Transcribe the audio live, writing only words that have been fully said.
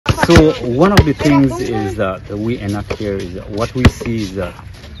So one of the things is that we enact here is that what we see is that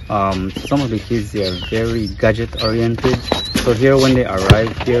some of the kids, they are very gadget oriented. So here when they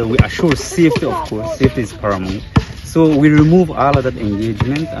arrive here, we assure safety, of course. Safety is paramount. So we remove all of that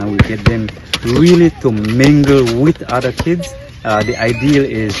engagement and we get them really to mingle with other kids. The ideal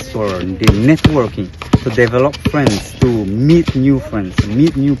is for the networking, to develop friends, to meet new friends,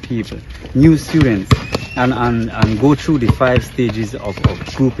 meet new people, new students, and go through the 5 stages of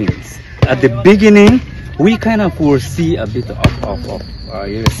groupings. At the beginning, we kind of foresee a bit of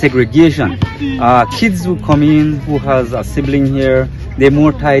segregation. Kids who come in who has a sibling here, they're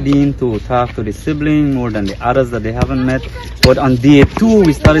more tied in to talk to the sibling more than the others that they haven't met. But on day 2,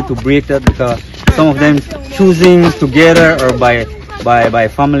 we started to break that because some of them choosing together or by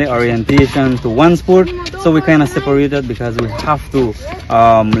family orientation to one sport. So we kind of separated because we have to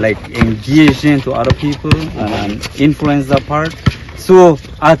like engage into other people and influence that part. So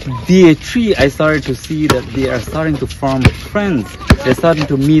at day 3, I started to see that they are starting to form friends. They're starting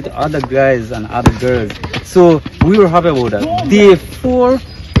to meet other guys and other girls. So we were happy about that. Day 4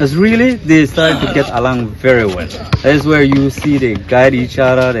 is really, they started to get along very well. That is where you see they guide each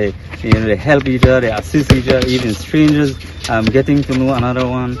other, they help each other, they assist each other, even strangers getting to know another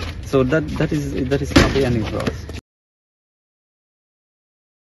one. So that is happy ending for us.